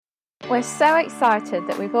We're so excited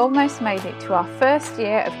that we've almost made it to our first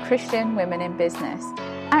year of Christian Women in Business.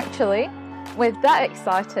 Actually, we're that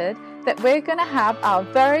excited that we're going to have our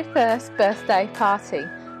very first birthday party.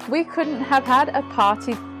 We couldn't have had a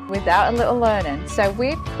party without a little learning, so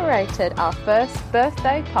we've created our first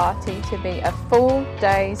birthday party to be a full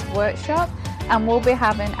day's workshop, and we'll be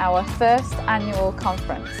having our first annual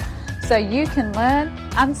conference, so you can learn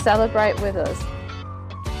and celebrate with us.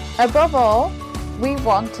 Above all, we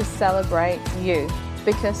want to celebrate you,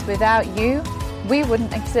 because without you, we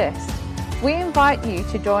wouldn't exist. We invite you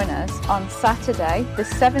to join us on Saturday, the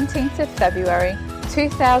 17th of February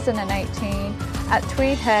 2018 at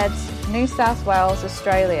Tweed Heads, New South Wales,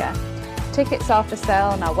 Australia. Tickets are for sale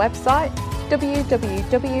on our website,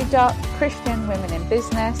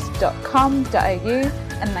 www.christianwomeninbusiness.com.au,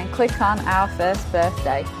 and then click on our first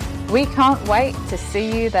birthday. We can't wait to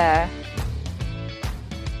see you there.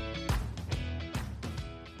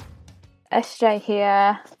 SJ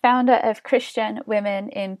here, founder of Christian Women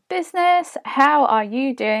in Business. How are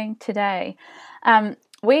you doing today?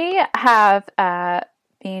 We have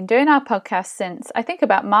been doing our podcast since I think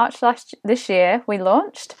about March this year we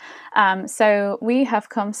launched. So we have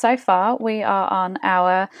come so far. We are on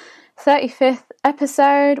our 35th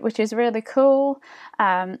episode, which is really cool.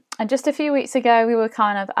 And just a few weeks ago, we were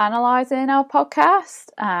kind of analysing our podcast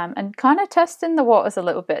and kind of testing the waters a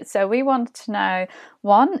little bit. So we wanted to know,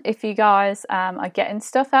 one, if you guys are getting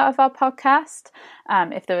stuff out of our podcast,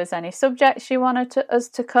 if there was any subjects you wanted us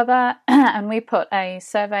to cover, and we put a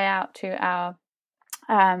survey out to our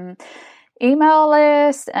email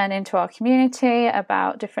list and into our community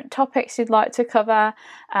about different topics you'd like to cover.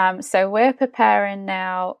 So we're preparing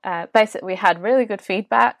now. Basically, we had really good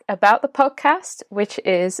feedback about the podcast, which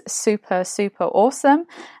is super, super awesome.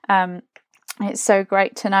 It's so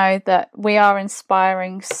great to know that we are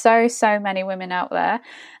inspiring so many women out there.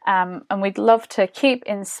 And we'd love to keep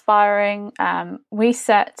inspiring. We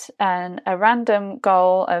set a random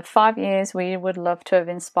goal of 5 years. We would love to have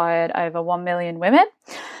inspired over 1 million women.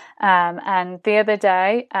 And the other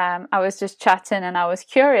day, I was just chatting and I was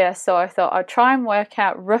curious, so I thought I'd try and work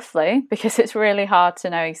out roughly, because it's really hard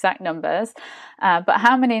to know exact numbers, but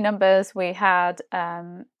how many numbers we had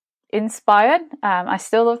inspired. I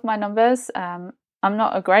still love my numbers. I'm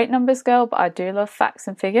not a great numbers girl, but I do love facts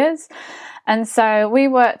and figures. And so we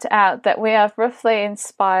worked out that we have roughly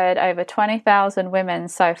inspired over 20,000 women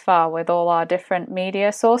so far with all our different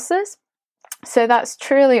media sources. So that's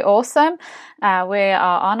truly awesome. We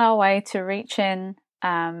are on our way to reaching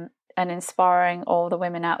and inspiring all the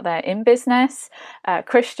women out there in business,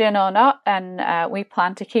 Christian or not, and we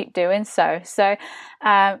plan to keep doing so. So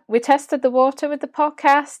we tested the water with the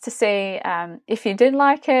podcast to see if you did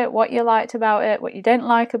like it, what you liked about it, what you didn't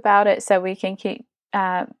like about it, so we can keep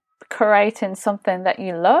creating something that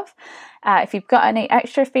you love. If you've got any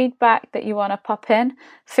extra feedback that you want to pop in,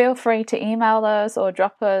 feel free to email us or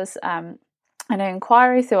drop us an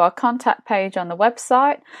inquiry through our contact page on the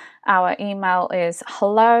website. Our email is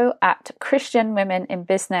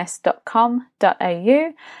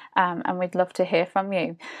hello@christianwomeninbusiness.com.au, and we'd love to hear from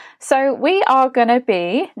you. So we are going to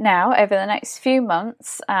be now over the next few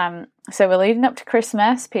months, so we're leading up to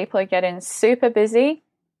Christmas. People are getting super busy.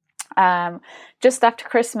 Just after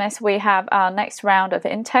Christmas, we have our next round of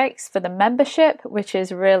intakes for the membership, which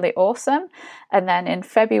is really awesome. And then in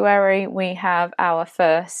February, we have our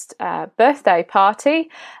first birthday party,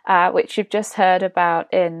 which you've just heard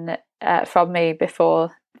about from me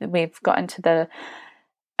before we've got into the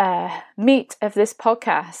meat of this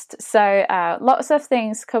podcast. So lots of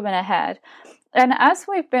things coming ahead. And as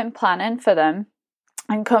we've been planning for them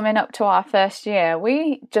and coming up to our first year,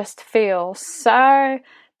 we just feel so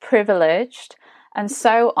privileged and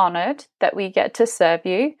so honoured that we get to serve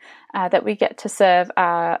you, that we get to serve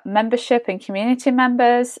our membership and community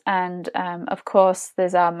members, and of course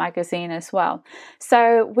there's our magazine as well.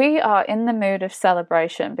 So we are in the mood of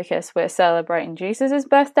celebration, because we're celebrating Jesus's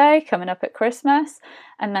birthday coming up at Christmas,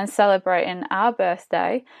 and then celebrating our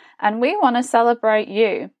birthday, and we want to celebrate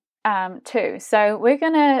you too. So we're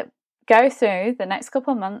going to go through the next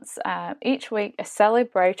couple of months, each week a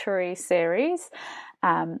celebratory series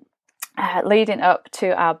leading up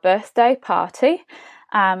to our birthday party.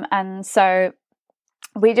 And so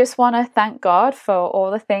we just want to thank God for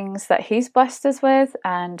all the things that He's blessed us with,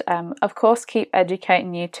 and of course keep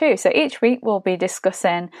educating you too. So each week we'll be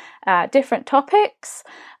discussing different topics,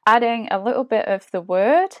 adding a little bit of the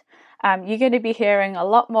Word. You're going to be hearing a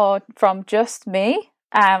lot more from just me.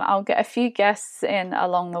 I'll get a few guests in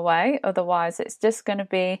along the way, otherwise it's just going to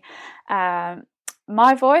be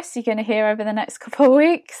my voice you're going to hear over the next couple of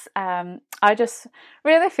weeks. I just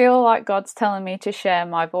really feel like God's telling me to share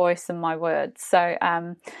my voice and my words. So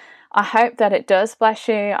I hope that it does bless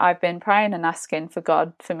you. I've been praying and asking for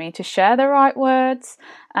God for me to share the right words,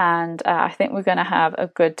 and I think we're going to have a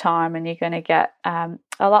good time, and you're going to get a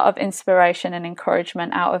lot of inspiration and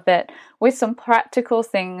encouragement out of it, with some practical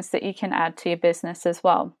things that you can add to your business as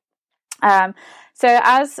well. So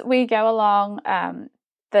as we go along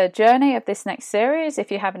the journey of this next series, if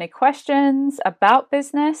you have any questions about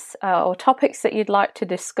business or topics that you'd like to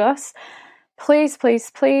discuss, please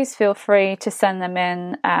feel free to send them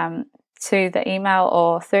in to the email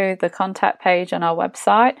or through the contact page on our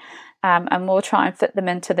website, and we'll try and fit them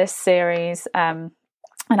into this series, and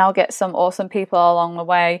I'll get some awesome people along the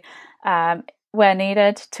way where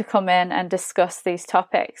needed to come in and discuss these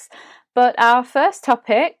topics. But our first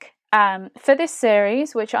topic for this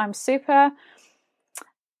series, which I'm super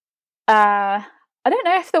I don't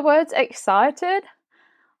know if the word's excited.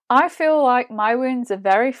 I feel like my wounds are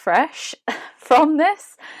very fresh from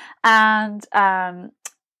this, and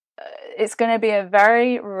it's going to be a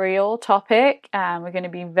very real topic. We're going to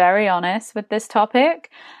be very honest with this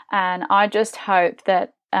topic, and I just hope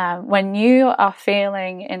that when you are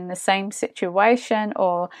feeling in the same situation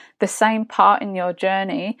or the same part in your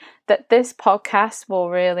journey, that this podcast will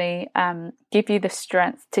really give you the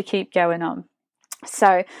strength to keep going on.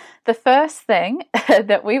 So the first thing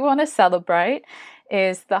that we want to celebrate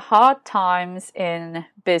is the hard times in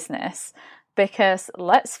business, because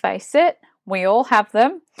let's face it, we all have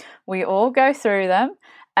them, we all go through them,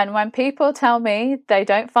 and when people tell me they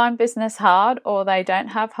don't find business hard or they don't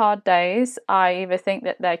have hard days, I either think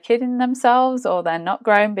that they're kidding themselves or they're not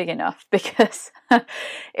growing big enough, because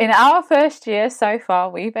in our first year so far,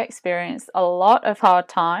 we've experienced a lot of hard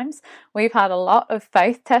times. We've had a lot of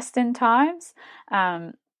faith testing times,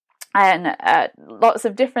 and lots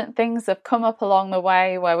of different things have come up along the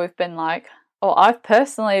way where we've been like, or I've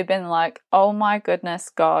personally been like, oh my goodness,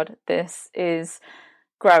 God, this is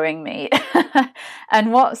growing me.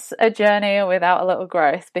 And what's a journey without a little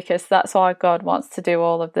growth? Because that's why God wants to do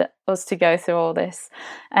all of us to go through all this.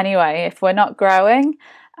 Anyway, if we're not growing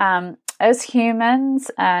as humans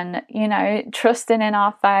and, trusting in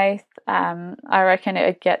our faith, I reckon it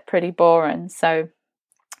would get pretty boring. So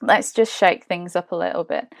let's just shake things up a little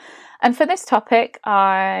bit. And for this topic,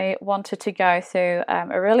 I wanted to go through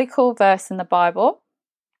a really cool verse in the Bible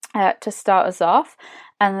to start us off,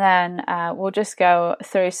 and then we'll just go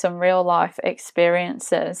through some real life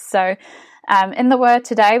experiences. So in the Word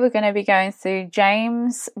today, we're going to be going through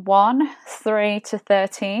James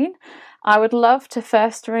 1:3-13. I would love to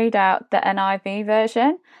first read out the NIV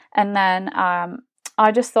version, and then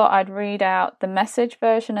I just thought I'd read out the Message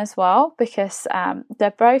version as well, because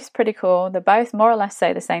they're both pretty cool. They both more or less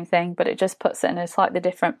say the same thing, but it just puts it in a slightly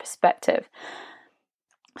different perspective.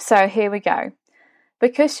 So here we go.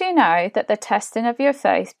 Because you know that the testing of your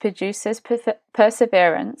faith produces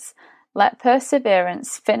perseverance, let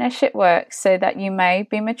perseverance finish its work, so that you may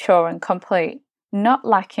be mature and complete, not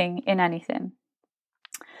lacking in anything.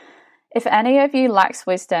 If any of you lacks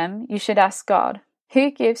wisdom, you should ask God, who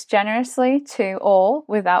gives generously to all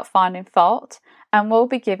without finding fault, and will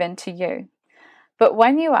be given to you. But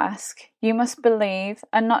when you ask, you must believe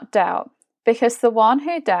and not doubt, because the one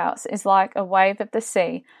who doubts is like a wave of the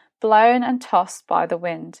sea, blown and tossed by the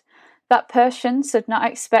wind. That person should not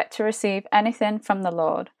expect to receive anything from the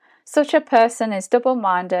Lord. Such a person is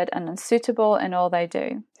double-minded and unsuitable in all they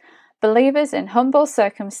do. Believers in humble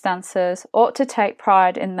circumstances ought to take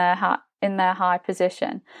pride in their high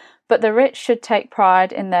position, but the rich should take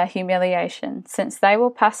pride in their humiliation, since they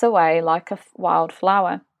will pass away like a wild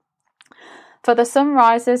flower. For the sun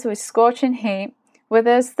rises with scorching heat,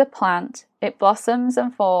 withers the plant, it blossoms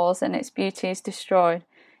and falls, and its beauty is destroyed.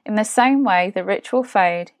 In the same way, the rich will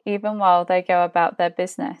fade, even while they go about their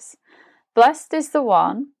business. Blessed is the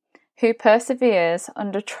one who perseveres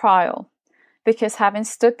under trial, because having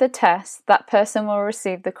stood the test, that person will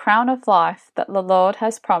receive the crown of life that the Lord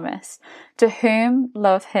has promised, to whom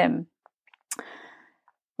love him.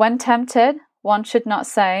 When tempted, one should not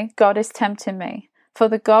say, God is tempting me, for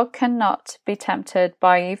the God cannot be tempted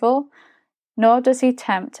by evil, nor does he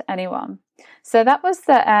tempt anyone. So that was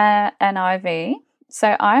the NIV.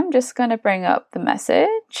 So I'm just going to bring up the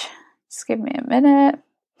Message. Just give me a minute.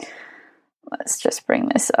 Let's just bring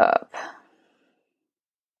this up.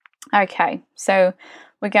 Okay, so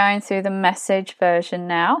we're going through the Message version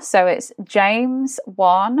now. So it's James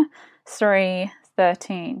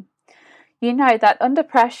 1:3-13. You know that under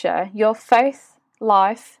pressure, your faith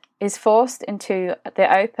life is forced into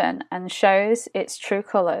the open and shows its true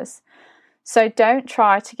colours. So don't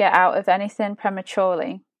try to get out of anything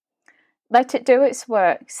prematurely. Let it do its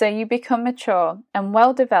work so you become mature and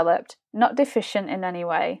well developed, not deficient in any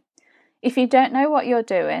way. If you don't know what you're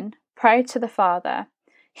doing, pray to the Father.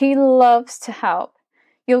 He loves to help.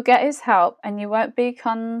 You'll get his help and you won't be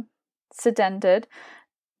condescended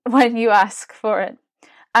when you ask for it.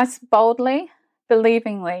 Ask boldly,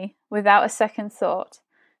 believingly, without a second thought.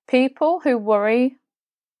 People who worry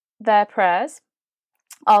their prayers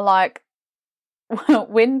are like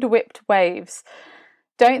wind-whipped waves.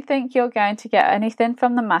 Don't think you're going to get anything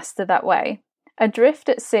from the Master that way. Adrift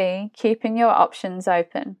at sea, keeping your options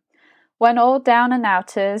open. When all down and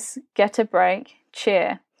outers get a break,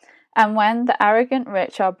 cheer. And when the arrogant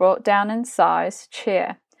rich are brought down in size,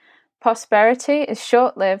 cheer. Prosperity is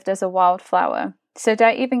short-lived as a wildflower, so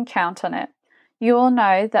don't even count on it. You will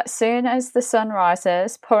know that soon as the sun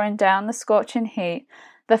rises, pouring down the scorching heat,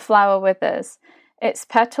 the flower withers. Its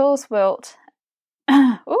petals wilt,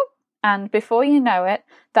 and before you know it,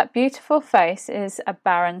 that beautiful face is a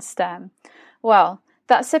barren stem. Well,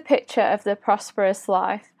 that's a picture of the prosperous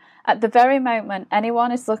life. At the very moment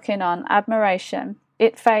anyone is looking on admiration,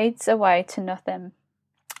 it fades away to nothing.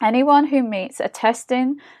 Anyone who meets a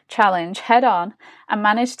testing challenge head on and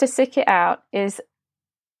manages to stick it out is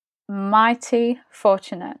mighty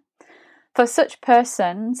fortunate. For such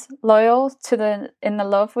persons, loyal in the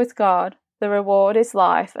love with God, the reward is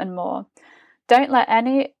life and more. Don't let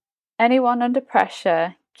anyone under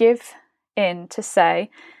pressure give in to say,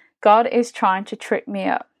 God is trying to trip me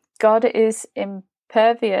up. God is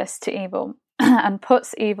impervious to evil and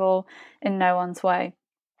puts evil in no one's way.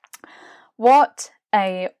 What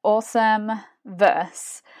a awesome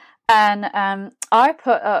verse. And I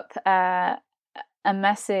put up a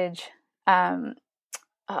message on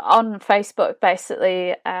Facebook,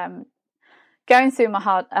 basically going through a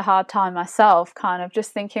hard time myself, kind of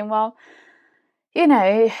just thinking, well, you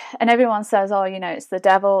know, and everyone says, oh, you know, it's the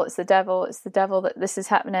devil that this is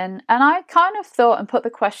happening. And I kind of thought and put the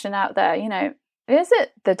question out there, you know, is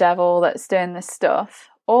it the devil that's doing this stuff?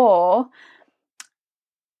 Or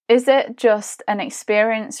is it just an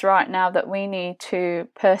experience right now that we need to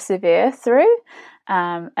persevere through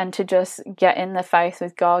and to just get in the faith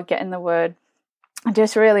with God, get in the Word, and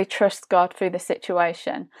just really trust God through the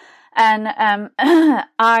situation? And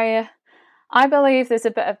I believe there's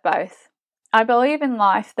a bit of both. I believe in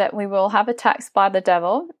life that we will have attacks by the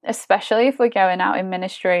devil, especially if we're going out in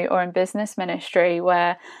ministry or in business ministry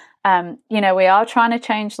where, you know, we are trying to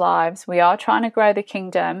change lives, we are trying to grow the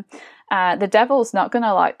kingdom. The devil's not going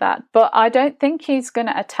to like that, but I don't think he's going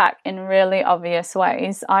to attack in really obvious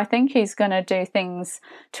ways. I think he's going to do things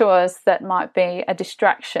to us that might be a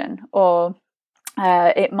distraction, or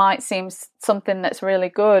it might seem something that's really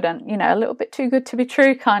good and, you know, a little bit too good to be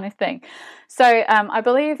true kind of thing. So I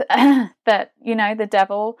believe that, you know, the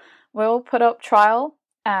devil will put up trial,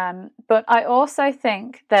 but I also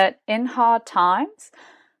think that in hard times,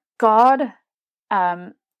 God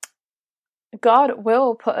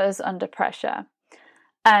will put us under pressure,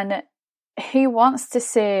 and he wants to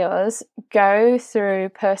see us go through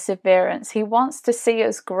perseverance. He wants to see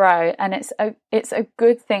us grow, and it's a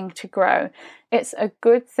good thing to grow. It's a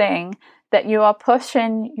good thing that you are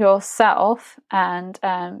pushing yourself and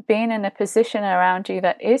being in a position around you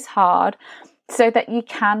that is hard so that you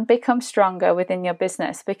can become stronger within your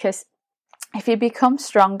business, because if you become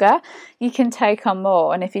stronger, you can take on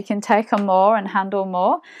more. And if you can take on more and handle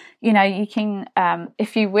more, you know, you can,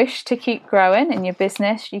 if you wish to keep growing in your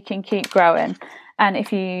business, you can keep growing. And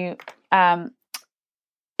if you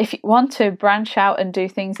want to branch out and do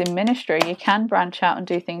things in ministry, you can branch out and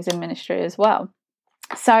do things in ministry as well.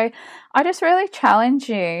 So I just really challenge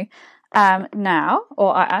you now,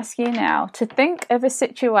 or I ask you now, to think of a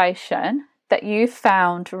situation that you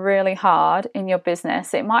found really hard in your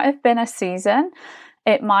business. It might have been a season.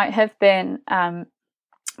 It might have been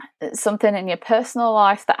something in your personal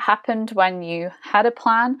life that happened when you had a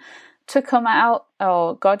plan to come out,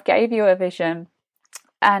 or God gave you a vision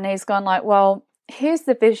and he's gone like, well, here's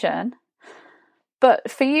the vision,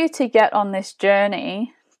 but for you to get on this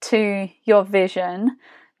journey to your vision,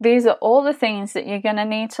 these are all the things that you're going to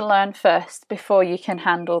need to learn first before you can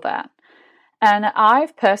handle that. And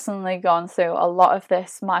I've personally gone through a lot of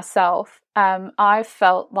this myself. I've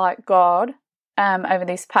felt like God, over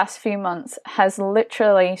these past few months, has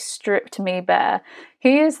literally stripped me bare.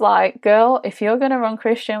 He is like, girl, if you're going to run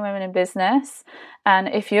Christian Women in Business, and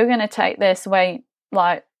if you're going to take this way,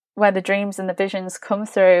 like where the dreams and the visions come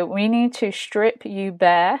through, we need to strip you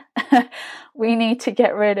bare. We need to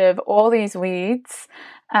get rid of all these weeds,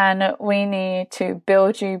 and we need to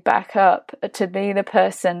build you back up to be the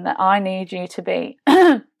person that I need you to be.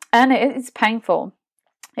 And it is painful.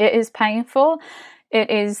 It is painful. It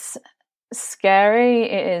is scary.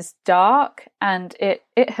 It is dark, and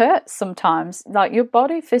it hurts sometimes. Like, your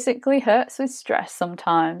body physically hurts with stress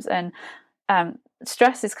sometimes. And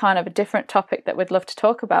stress is kind of a different topic that we'd love to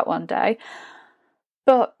talk about one day.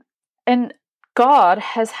 And God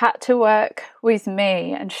has had to work with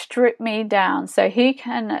me and strip me down so he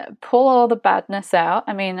can pull all the badness out.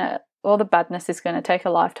 I mean, all the badness is going to take a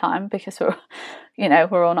lifetime, because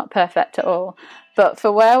we're all not perfect at all. But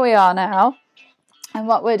for where we are now and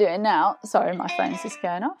what we're doing now, sorry, my phone's just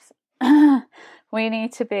going off. We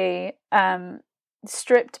need to be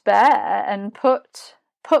stripped bare and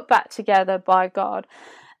put back together by God.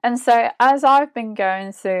 And so as I've been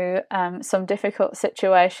going through some difficult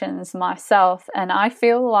situations myself, and I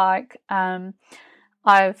feel like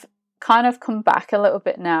I've kind of come back a little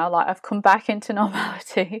bit now, like I've come back into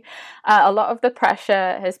normality. A lot of the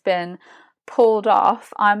pressure has been pulled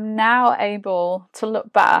off. I'm now able to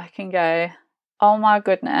look back and go, oh my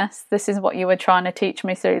goodness, this is what you were trying to teach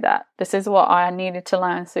me through that. This is what I needed to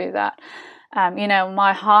learn through that.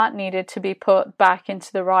 My heart needed to be put back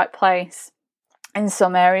into the right place in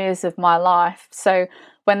some areas of my life. So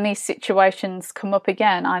when these situations come up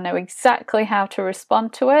again, I know exactly how to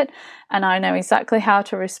respond to it, and I know exactly how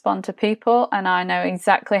to respond to people, and I know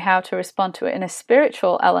exactly how to respond to it in a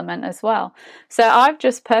spiritual element as well. So I've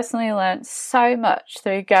just personally learned so much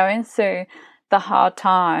through going through the hard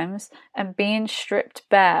times and being stripped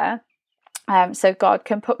bare, so God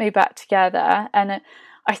can put me back together. And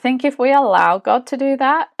I think if we allow God to do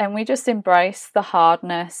that and we just embrace the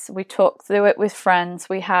hardness, we talk through it with friends,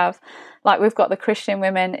 we've got the Christian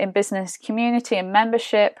Women in Business community and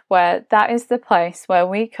membership, where that is the place where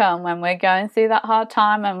we come when we're going through that hard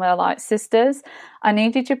time, and we're like, sisters, I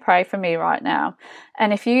need you to pray for me right now.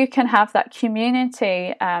 And if you can have that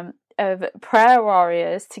community of prayer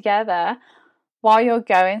warriors together while you're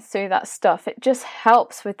going through that stuff, it just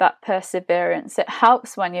helps with that perseverance. It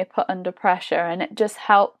helps when you're put under pressure, and it just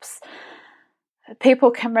helps. People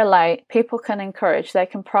can relate, people can encourage, they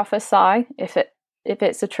can prophesy if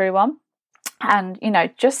it's a true one, and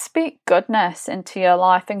just speak goodness into your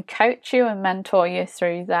life and coach you and mentor you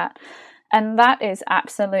through that. And that is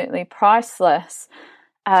absolutely priceless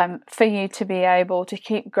for you to be able to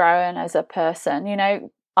keep growing as a person.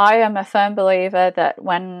 I am a firm believer that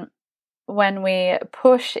when we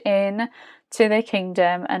push in to the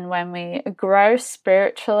kingdom and when we grow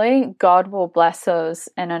spiritually, God will bless us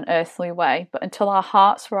in an earthly way. But until our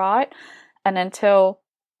heart's right, and until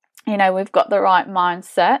we've got the right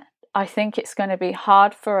mindset, I think it's going to be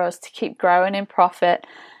hard for us to keep growing in profit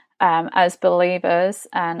as believers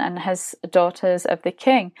and as daughters of the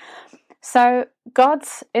King. So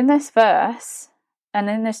God's, in this verse and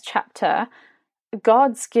in this chapter,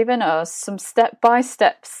 God's given us some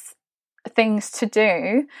step-by-step things to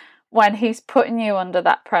do when he's putting you under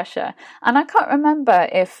that pressure. And I can't remember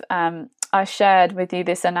if I shared with you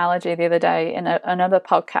this analogy the other day in another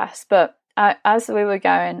podcast, but as we were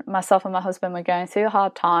going, myself and my husband were going through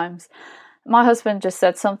hard times, my husband just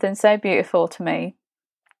said something so beautiful to me,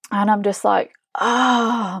 and I'm just like,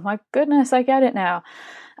 oh my goodness, I get it now.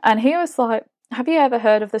 And he was like, have you ever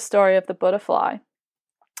heard of the story of the butterfly?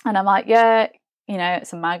 And I'm like, yeah,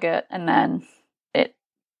 it's a maggot, and then it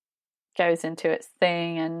goes into its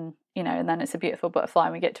thing, and and then it's a beautiful butterfly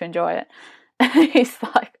and we get to enjoy it. And he's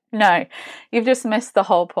like, no, you've just missed the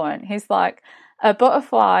whole point. He's like, a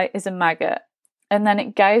butterfly is a maggot, and then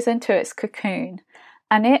it goes into its cocoon,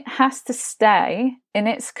 and it has to stay in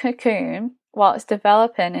its cocoon while it's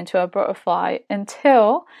developing into a butterfly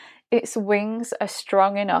until its wings are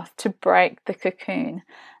strong enough to break the cocoon.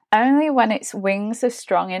 Only when its wings are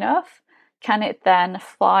strong enough can it then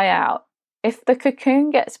fly out. If the cocoon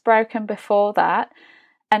gets broken before that,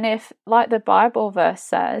 and if, like the Bible verse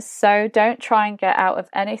says, so don't try and get out of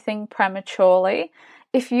anything prematurely.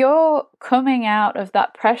 If you're coming out of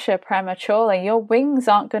that pressure prematurely, your wings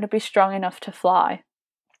aren't going to be strong enough to fly.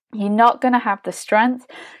 You're not going to have the strength,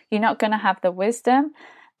 you're not going to have the wisdom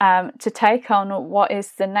to take on what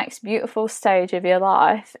is the next beautiful stage of your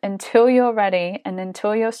life until you're ready and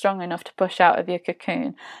until you're strong enough to push out of your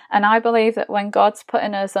cocoon. And I believe that when God's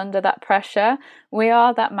putting us under that pressure, we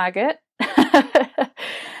are that maggot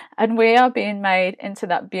and we are being made into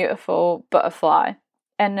that beautiful butterfly.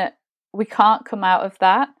 And we can't come out of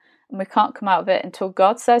that, and we can't come out of it until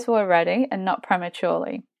God says we're ready, and not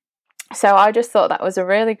prematurely. So I just thought that was a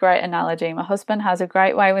really great analogy. My husband has a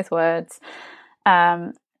great way with words.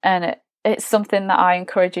 And it's something that I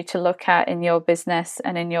encourage you to look at in your business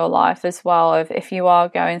and in your life as well. Of if you are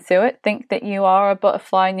going through it, think that you are a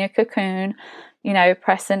butterfly in your cocoon,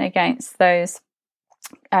 pressing against those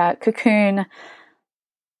cocoon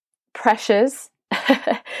pressures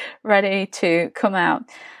ready to come out.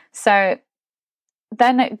 So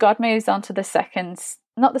then God moves on to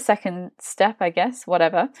not the second step, I guess,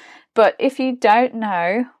 whatever. But if you don't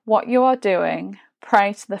know what you are doing,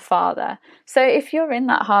 pray to the Father. So if you're in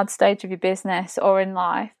that hard stage of your business or in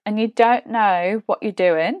life and you don't know what you're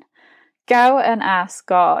doing, go and ask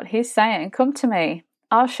God. He's saying, come to me,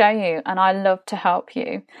 I'll show you, and I love to help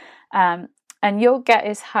you. And you'll get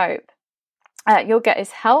his hope. You'll get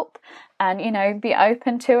his help, and be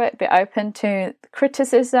open to it. Be open to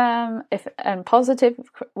criticism, and positive.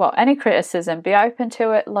 Well, any criticism. Be open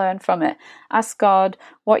to it. Learn from it. Ask God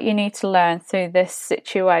what you need to learn through this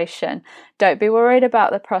situation. Don't be worried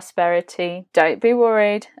about the prosperity. Don't be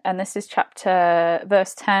worried. And this is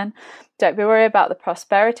verse 10. Don't be worried about the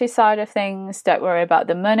prosperity side of things. Don't worry about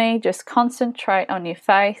the money. Just concentrate on your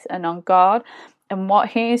faith and on God and what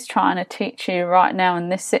He's trying to teach you right now in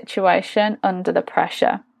this situation under the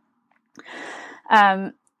pressure.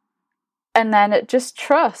 And then just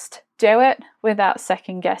trust. Do it without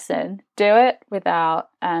second guessing. Do it without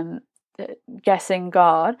guessing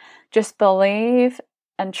God. Just believe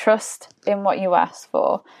and trust in what you ask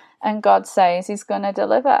for. And God says He's going to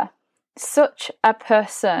deliver. Such a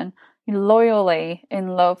person loyally in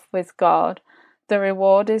love with God, the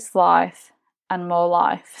reward is life and more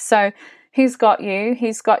life. So He's got you.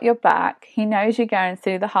 He's got your back. He knows you're going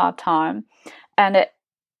through the hard time, and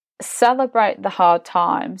celebrate the hard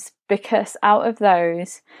times, because out of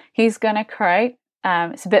those, He's going to create,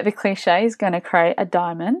 it's a bit of a cliche, He's going to create a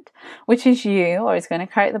diamond, which is you, or He's going to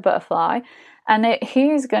create the butterfly, and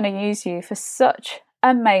He's going to use you for such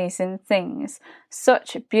amazing things,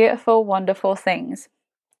 such beautiful, wonderful things.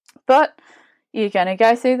 But you're going to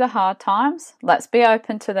go through the hard times. Let's be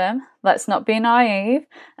open to them. Let's not be naive,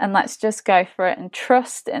 and let's just go for it and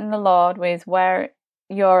trust in the Lord with where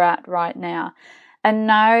you're at right now. And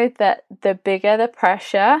know that the bigger the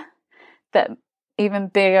pressure, that even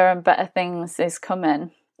bigger and better things is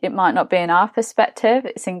coming. It might not be in our perspective,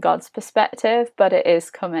 it's in God's perspective, but it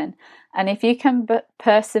is coming. And if you can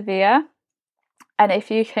persevere, and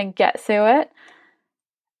if you can get through it,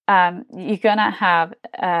 you're going to have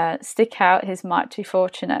stick out His mighty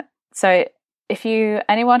fortunate. So if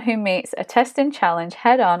anyone who meets a testing challenge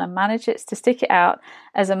head on and manages to stick it out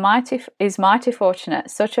is mighty fortunate,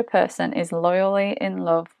 such a person is loyally in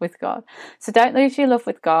love with God. So don't lose your love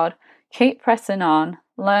with God. Keep pressing on.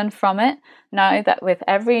 Learn from it. Know that with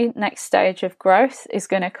every next stage of growth is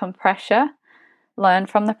going to come pressure. Learn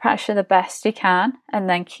from the pressure the best you can, and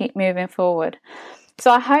then keep moving forward.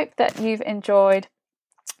 So I hope that you've enjoyed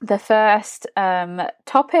the first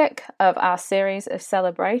topic of our series of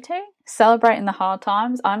celebrating the hard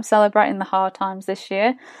times. I'm celebrating the hard times this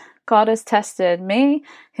year. God has tested me,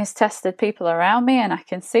 He's tested people around me, and I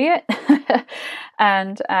can see it.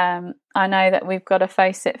 And I know that we've got to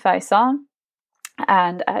face it face on,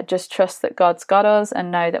 and just trust that God's got us,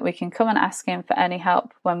 and know that we can come and ask Him for any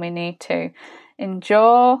help when we need to.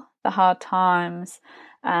 Endure the hard times,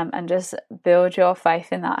 and just build your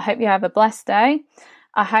faith in that. I hope you have a blessed day.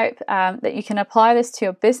 I hope that you can apply this to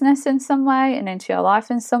your business in some way and into your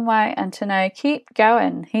life in some way, and to know, keep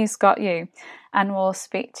going. He's got you. And we'll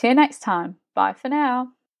speak to you next time. Bye for now.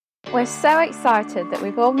 We're so excited that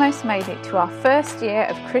we've almost made it to our first year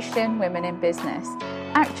of Christian Women in Business.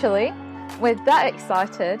 Actually, we're that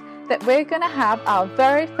excited that we're going to have our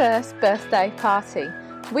very first birthday party.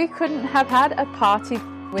 We couldn't have had a party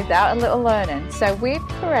without a little learning. So we've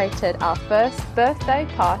created our first birthday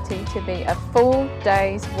party to be a full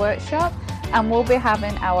day's workshop, and we'll be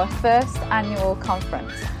having our first annual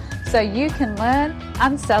conference. So you can learn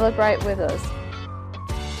and celebrate with us.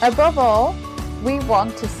 Above all, we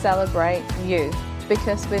want to celebrate you,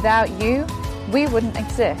 because without you, we wouldn't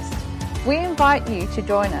exist. We invite you to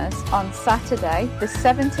join us on Saturday, the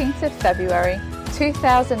 17th of February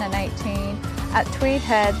 2018 at Tweed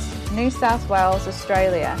Heads, New South Wales,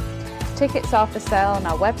 Australia. Tickets are for sale on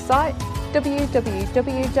our website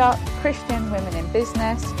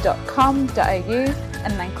www.christianwomeninbusiness.com.au,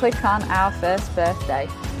 and then click on our first birthday.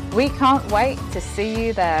 We can't wait to see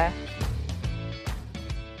you there.